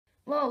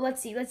Well,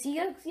 let's see. Yes.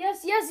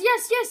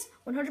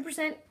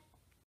 100%.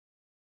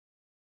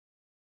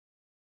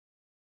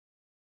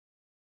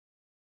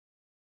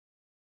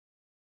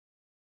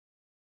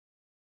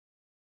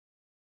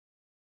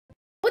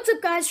 What's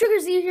up guys, Sugar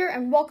Z here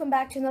and welcome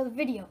back to another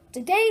video.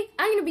 Today,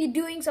 I'm going to be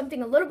doing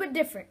something a little bit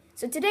different.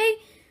 So today,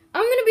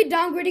 I'm going to be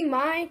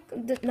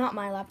downgrading not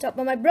my laptop,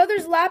 but my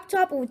brother's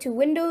laptop to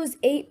Windows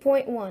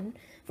 8.1.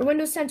 From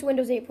Windows 10 to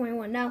Windows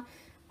 8.1. Now,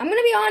 I'm going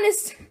to be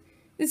honest,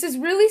 this is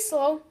really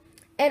slow.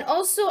 And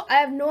also, I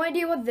have no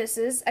idea what this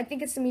is. I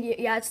think it's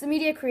it's the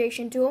media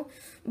creation tool.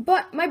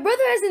 But my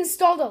brother has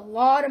installed a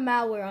lot of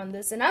malware on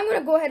this, and I'm going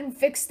to go ahead and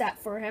fix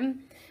that for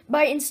him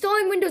by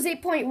installing Windows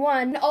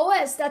 8.1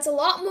 OS that's a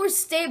lot more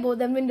stable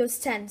than Windows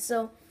 10.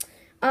 So,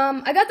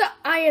 I got the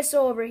ISO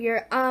over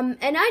here, and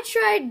I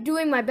tried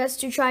doing my best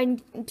to try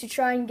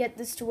and get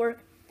this to work.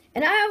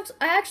 And I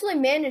actually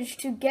managed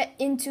to get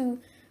into.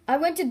 I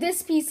went to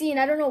this PC, and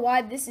I don't know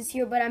why this is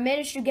here, but I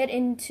managed to get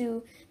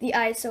into the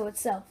ISO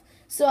itself.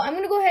 So I'm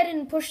going to go ahead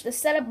and push the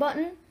setup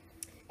button.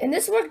 And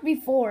this worked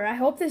before. I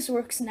hope this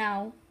works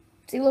now.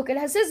 See, look, it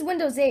says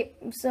Windows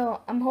 8.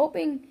 So I'm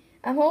hoping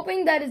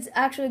that it's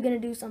actually going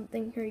to do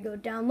something. Here you go.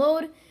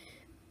 Download,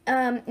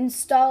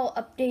 install,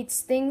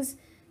 updates, things.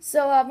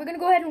 So we're going to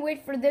go ahead and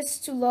wait for this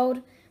to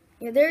load.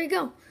 Yeah, there you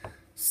go.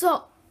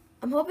 So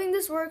I'm hoping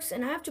this works.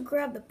 And I have to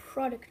grab the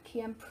product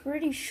key. I'm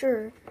pretty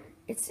sure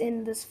it's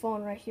in this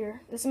phone right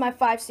here. This is my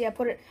 5C.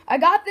 I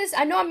got this.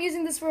 I know I'm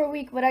using this for a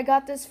week, but I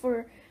got this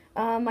for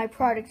my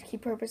product key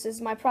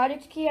purposes. My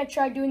product key, I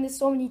tried doing this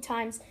so many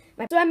times.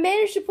 So I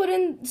managed to put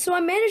in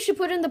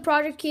the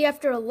product key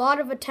after a lot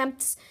of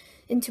attempts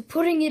into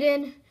putting it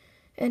in,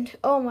 and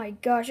oh my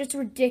gosh, it's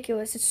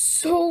ridiculous. It's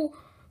so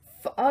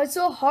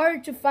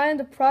hard to find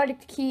the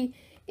product key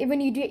even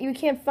you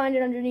can't find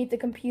it underneath the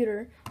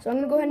computer. So I'm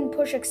gonna go ahead and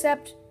push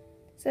accept.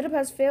 Setup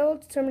has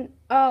failed. Determine.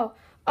 Oh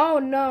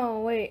no,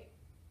 wait.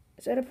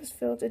 Setup has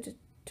failed to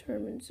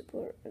determine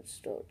support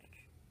installed.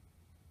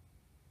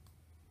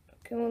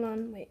 Okay, hold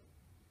on, wait.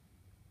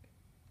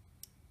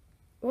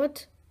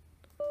 What?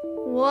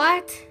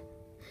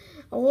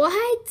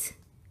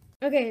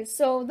 Okay,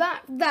 so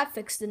that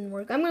fix didn't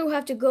work. I'm gonna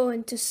have to go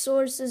into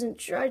sources and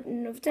try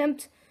and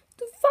attempt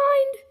to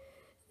find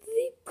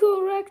the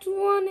correct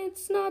one.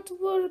 It's not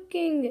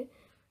working.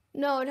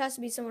 No, it has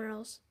to be somewhere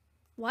else.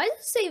 Why does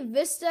it say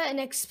Vista and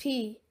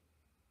XP?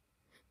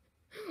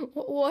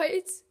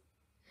 What?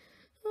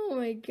 Oh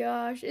my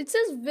gosh. It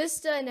says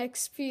Vista and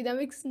XP. That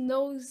makes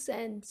no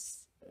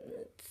sense.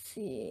 Let's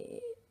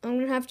see. I'm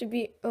gonna have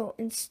to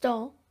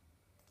install.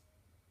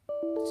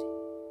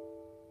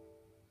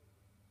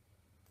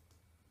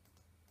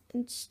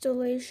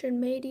 Installation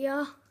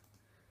media.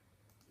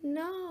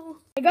 No.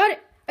 I got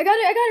it.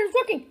 It's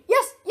working.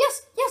 Yes.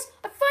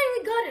 I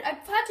finally got it. I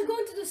had to go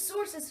into the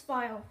sources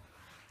file.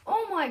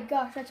 Oh my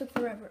gosh, that took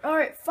forever. All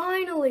right,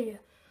 finally.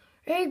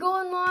 Hey, go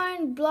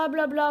online. Blah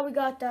blah blah. We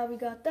got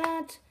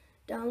that.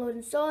 Download,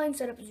 installing.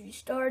 Setup is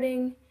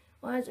restarting.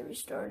 Why is it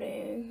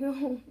restarting?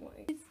 Oh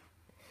my.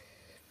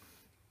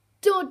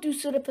 Don't do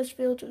setup has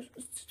failed to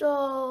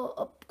install,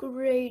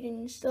 upgrade,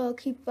 install,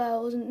 keep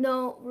files.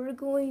 No, we're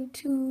going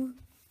to.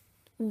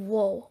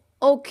 Whoa.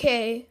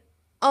 Okay.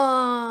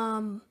 Alright,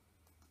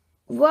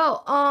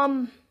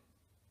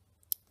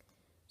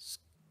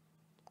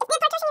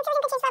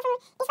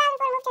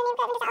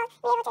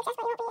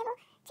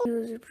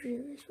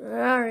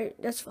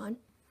 that's fine.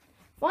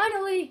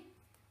 Finally!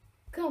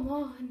 Come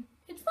on.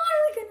 It's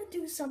finally gonna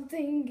do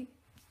something.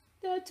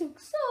 That took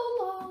so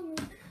long.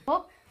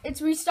 Oh,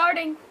 it's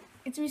restarting.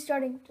 Don't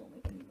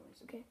make any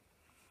noise, okay?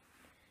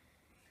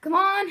 Come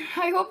on.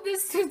 I hope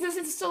this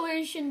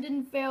installation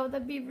didn't fail.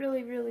 That'd be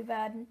really, really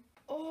bad.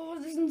 Oh,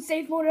 this is in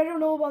safe mode. I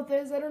don't know about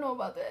this.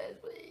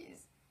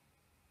 Please.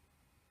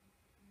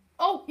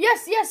 Oh,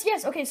 yes.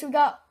 Okay, so we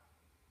got.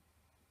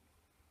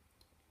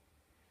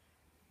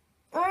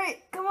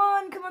 Alright, come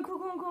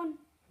on.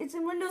 It's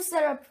in Windows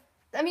setup.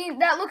 I mean,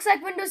 that looks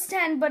like Windows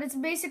 10, but it's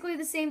basically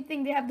the same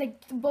thing. They have they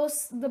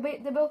both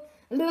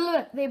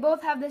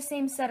have the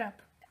same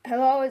setup.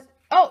 Hello is.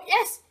 Oh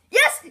yes,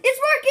 it's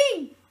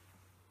working.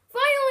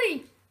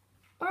 Finally.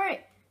 All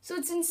right, so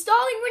it's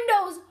installing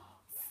Windows.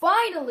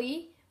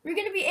 Finally, we're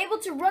gonna be able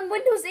to run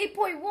Windows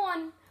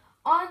 8.1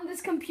 on this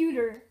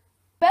computer.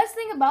 Best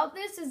thing about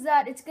this is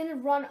that it's gonna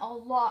run a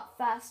lot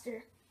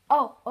faster.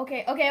 Oh,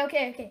 okay.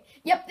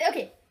 Yep,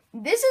 okay.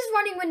 This is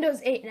running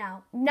Windows 8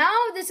 now.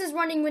 Now this is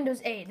running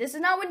Windows 8. This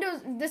is not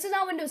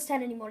Windows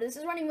 10 anymore. This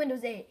is running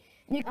Windows 8.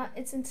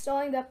 It's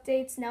installing the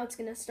updates. Now it's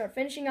gonna start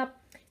finishing up.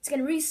 It's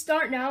gonna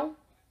restart now.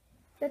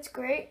 That's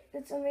great.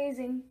 That's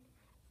amazing.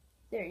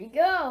 There you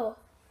go.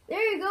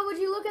 Would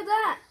you look at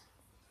that?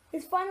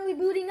 It's finally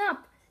booting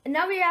up. And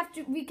now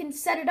we can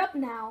set it up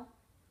now.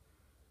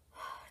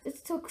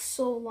 This took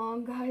so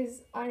long,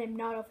 guys. I am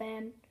not a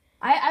fan.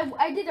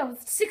 I did a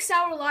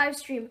 6-hour live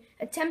stream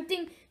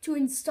attempting to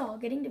install,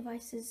 getting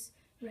devices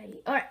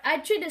ready. Alright, I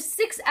did a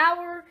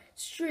 6-hour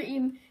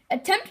stream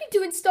attempting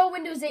to install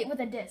Windows 8 with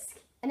a disk.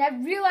 And I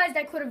realized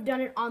I could have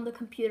done it on the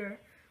computer.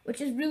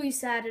 which is really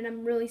sad, and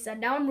I'm really sad.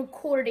 Now I'm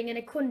recording, and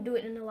I couldn't do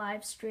it in a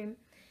live stream.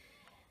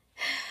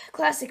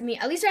 Classic me.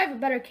 At least I have a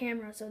better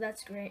camera, so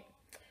that's great.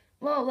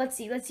 Well, let's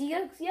see. Yes.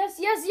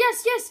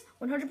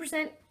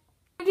 100%.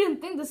 I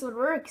didn't think this would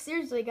work.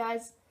 Seriously,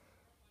 guys.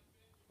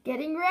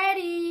 Getting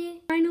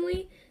ready.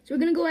 Finally. So we're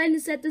going to go ahead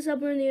and set this up.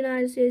 We're in the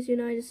United States,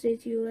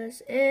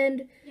 US,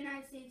 and...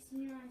 United States.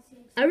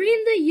 Are we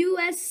in the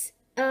US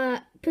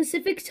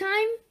Pacific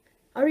time?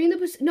 Are we in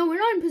the... No, we're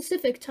not in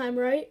Pacific time,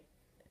 right?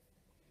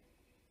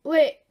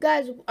 Wait,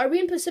 guys, are we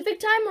in Pacific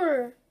time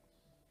or...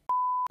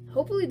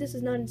 Hopefully this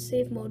is not in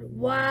safe mode.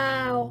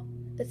 Wow,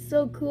 that's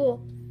so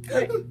cool.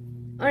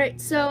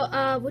 Alright,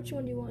 so, which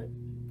one do you want?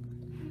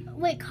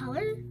 Wait,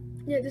 color?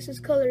 Yeah, this is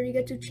color. You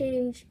get to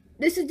change.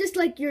 This is just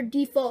like your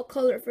default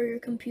color for your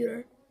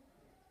computer.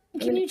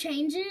 Can you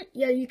change it?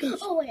 Yeah, you can.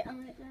 Oh, wait, I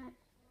like that.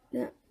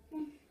 That?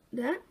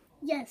 That?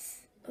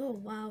 Yes. Oh,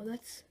 wow,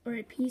 that's...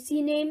 Alright,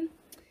 PC name.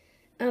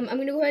 I'm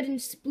going to go ahead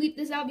and split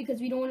this out because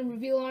we don't want to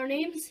reveal our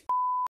names.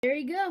 There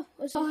you go.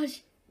 Oh,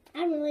 gosh.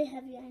 I'm really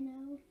heavy, I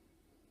know.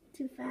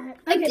 Too fat.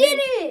 I did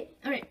it!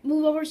 Alright,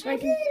 move over so I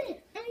can... I did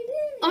it.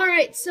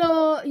 Alright,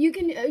 so you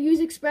can use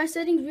express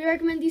settings. We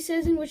recommend these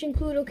settings, which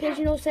include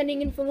occasional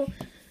sending info.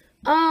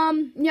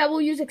 Yeah,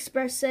 we'll use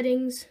express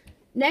settings.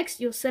 Next,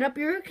 you'll set up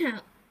your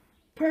account.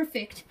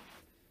 Perfect.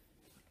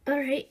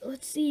 Alright,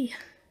 let's see.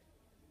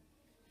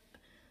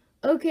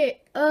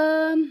 Okay,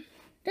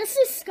 This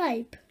is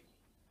Skype.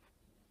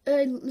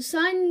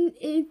 Sign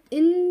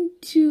in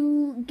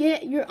to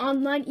get your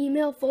online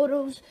email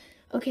photos.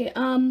 Okay,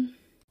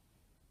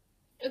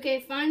 okay,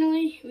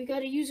 finally, we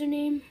got a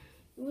username.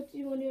 What do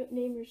you want to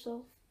name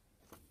yourself?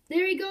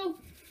 There you go.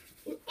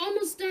 We're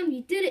almost done.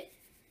 We did it.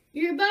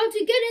 You're about to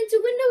get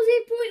into Windows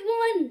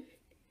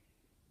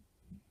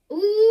 8.1.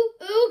 Ooh,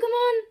 oh, come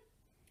on.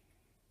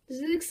 This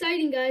is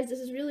exciting, guys. This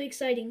is really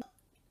exciting.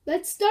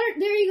 Let's start.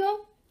 There you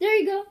go. There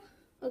you go.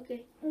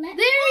 Okay. There we go.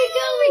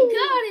 We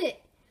got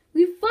it.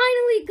 We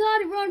finally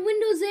got it. We're on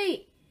Windows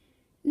 8.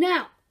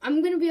 Now,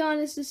 I'm going to be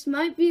honest. This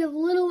might be a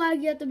little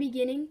laggy at the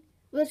beginning.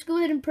 Let's go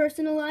ahead and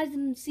personalize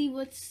and see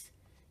what's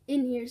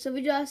in here. So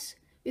we got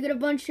a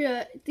bunch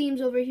of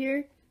themes over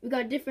here. We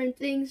got different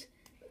things.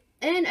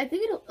 And I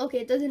think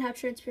it doesn't have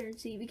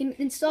transparency. We can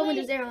install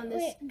Windows 8 on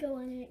this. Wait, go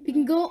on it. We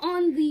can go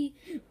on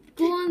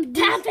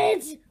Tap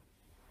it!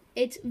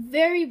 It's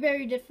very,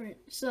 very different.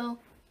 So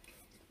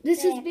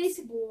this is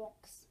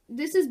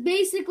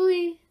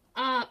basically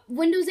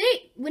Windows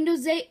 8,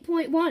 Windows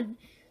 8.1.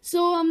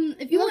 So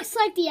if you looks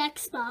like the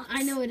Xbox.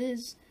 I know it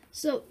is.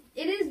 So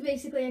it is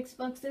basically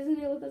Xbox, doesn't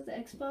it look like the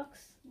Xbox?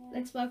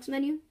 Yeah. Xbox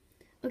menu.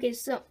 Okay,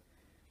 so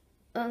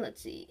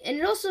let's see. And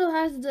it also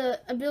has the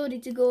ability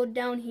to go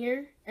down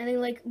here and then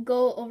like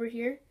go over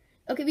here.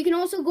 Okay, we can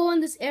also go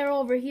on this arrow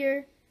over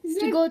here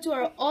to go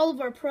to all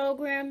of our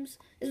programs.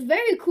 It's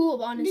very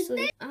cool,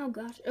 honestly. Oh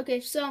gosh. Okay,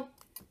 so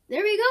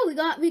there we go.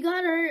 We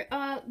got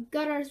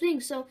our thing.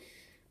 So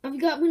we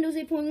got Windows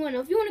 8.1. Now,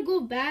 if you want to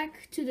go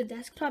back to the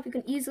desktop, you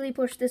can easily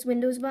push this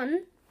Windows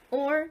button,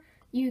 or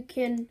you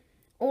can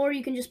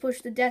just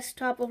push the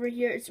desktop over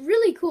here. It's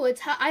really cool.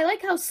 I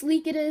like how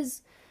sleek it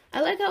is.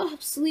 I like how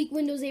sleek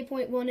Windows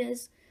 8.1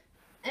 is,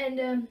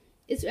 and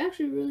it's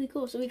actually really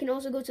cool. So we can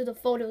also go to the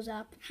Photos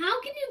app.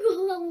 How can you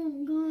go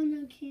on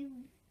the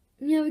camera?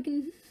 Yeah, we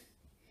can.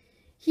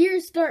 Here,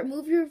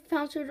 move your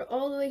cursor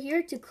all the way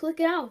here to click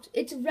it out.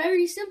 It's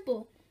very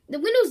simple. The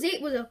Windows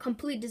 8 was a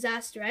complete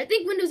disaster. I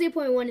think Windows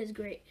 8.1 is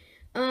great.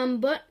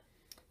 But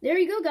there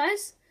you go,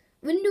 guys.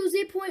 Windows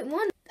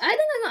 8.1.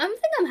 I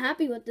think I'm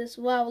happy with this.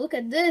 Wow, look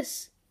at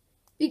this.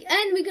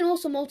 And we can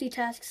also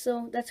multitask,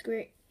 so that's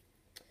great.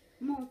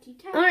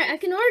 Multitask. Alright, I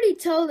can already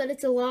tell that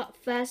it's a lot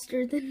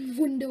faster than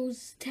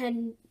Windows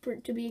 10,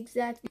 to be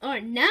exact.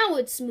 Alright, now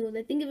it's smooth.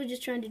 I think it was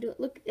just trying to do it.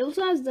 Look, it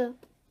also has the...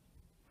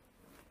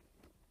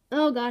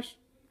 Oh, gosh.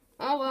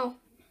 Oh, well.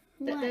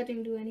 That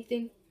didn't do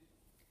anything.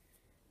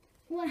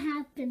 What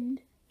happened?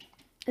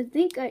 I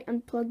think I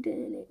unplugged it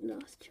and it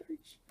lost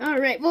charge.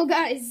 Alright, well,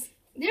 guys,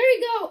 there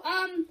we go.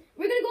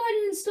 We're going to go ahead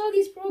and install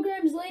these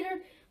programs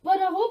later. But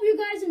I hope you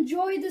guys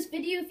enjoyed this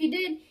video. If you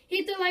did,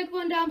 hit the like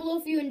button down below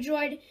if you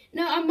enjoyed.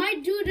 Now, I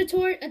might do a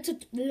tutorial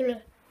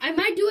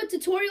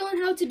on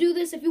how to do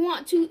this if you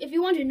want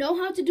to know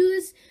how to do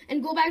this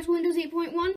and go back to Windows 8.1.